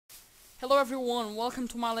Hello everyone, welcome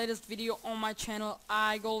to my latest video on my channel,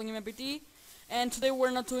 BowSpleef, and today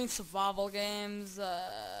we're not doing survival games.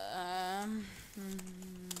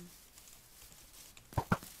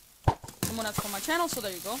 Someone asked for my channel, so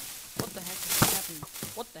there you go. What the heck is happening?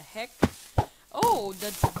 What the heck? Oh,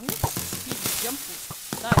 the speed jump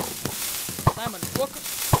diamond book.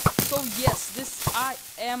 So yes, I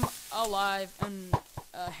am alive and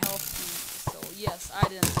healthy. So yes, I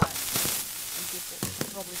didn't die. And people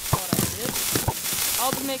probably thought I did.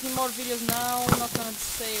 I'll be making more videos now. I'm not gonna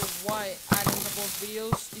say why I didn't upload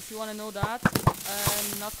videos. If you wanna know that,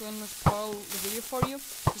 I'm not gonna spoil the video for you.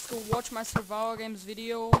 Just go watch my survival games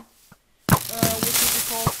video, which will be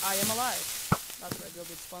called I Am Alive. That's right, it'll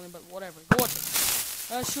be spoiling, but whatever. Go watch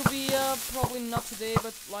it. Should be probably not today,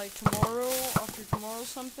 but like tomorrow, after tomorrow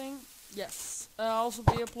something. Yes. I'll also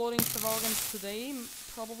be uploading survival games today,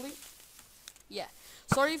 probably. Yeah.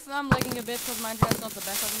 Sorry if I'm lagging a bit because my internet's not the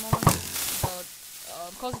best at the moment, but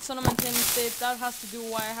because it's on a maintenance state, that has to do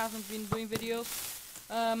why I haven't been doing videos.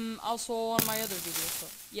 Also on my other videos, so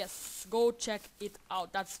yes, go check it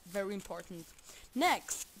out. That's very important.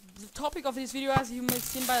 Next, the topic of this video, as you may have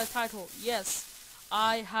seen by the title, yes,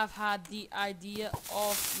 I have had the idea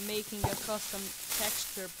of making a custom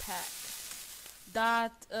texture pack.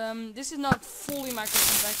 That this is not fully my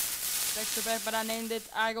custom texture pack, but I named it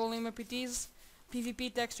BowSpleef's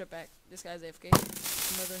PvP texture pack. This guy's AFK.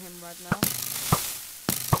 Murder him right now.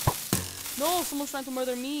 No, someone's trying to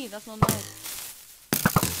murder me. That's not nice.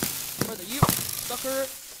 Murder you, sucker.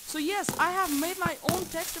 So yes, I have made my own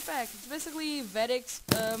texture pack. It's basically Vedix,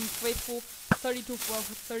 Faithful 32 for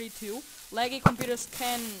 32. Laggy computers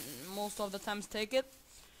can most of the times take it.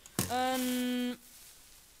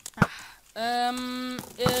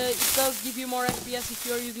 It does give you more FPS if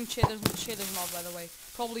you're using shaders not, by the way.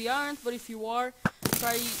 Probably aren't, but if you are,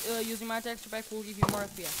 try using my texture pack, will give you more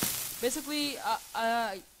FPS. Basically,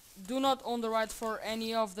 I do not own the rights for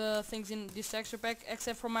any of the things in this texture pack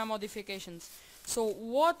except for my modifications. So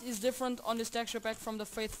what is different on this texture pack from the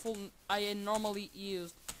Faithful I normally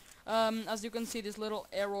used? As you can see, this little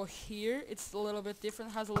arrow here, it's a little bit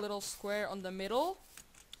different, has a little square on the middle.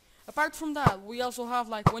 Apart from that, we also have,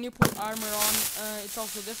 like, when you put armor on, it's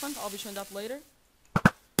also different. I'll be showing that later.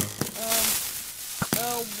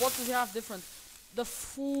 What does it have different? The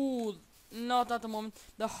food, not at the moment.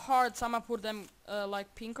 The hearts, I'm gonna put them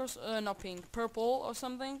like pink or not pink, purple or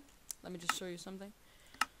something. Let me just show you something.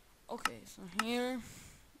 Okay, so here,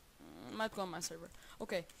 might go on my server.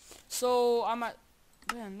 Okay, so I might.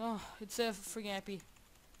 Man, no, it's a freaking IP.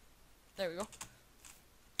 There we go.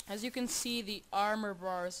 As you can see, the armor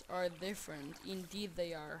bars are different. Indeed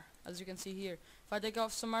they are. As you can see here. If I take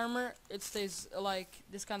off some armor, it stays like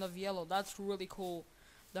this kind of yellow. That's really cool.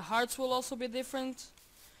 The hearts will also be different.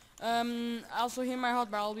 Also here in my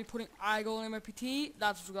hotbar, I'll be putting BowSpleef.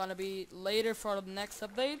 That's gonna be later for the next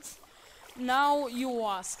updates. Now you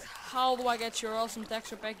ask, how do I get your awesome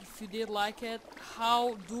texture pack? If you did like it,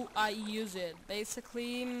 how do I use it?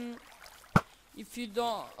 Basically, if you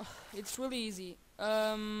don't, it's really easy.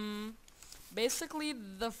 Basically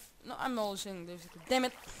no, I'm always saying basically. Damn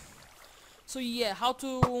it. So yeah, how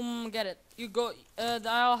to get it? You go.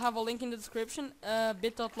 I'll have a link in the description.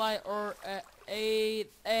 Bit.ly or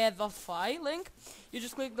a.fi link. You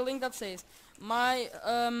just click the link that says my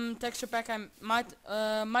texture pack.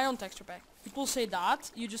 My own texture pack. It will say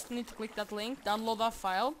that. You just need to click that link, download that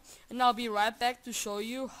file, and I'll be right back to show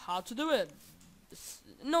you how to do it.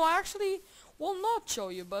 No, I actually will not show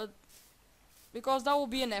you, but because that will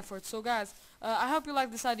be an effort. So guys, I hope you like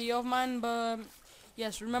this idea of mine, but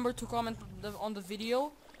yes, remember to comment on the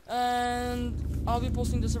video, and I'll be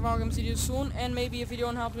posting the survival games video soon, and maybe a video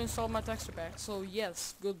on how to install my texture pack. So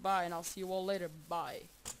yes, goodbye, and I'll see you all later. Bye.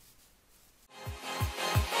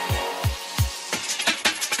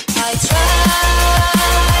 I try.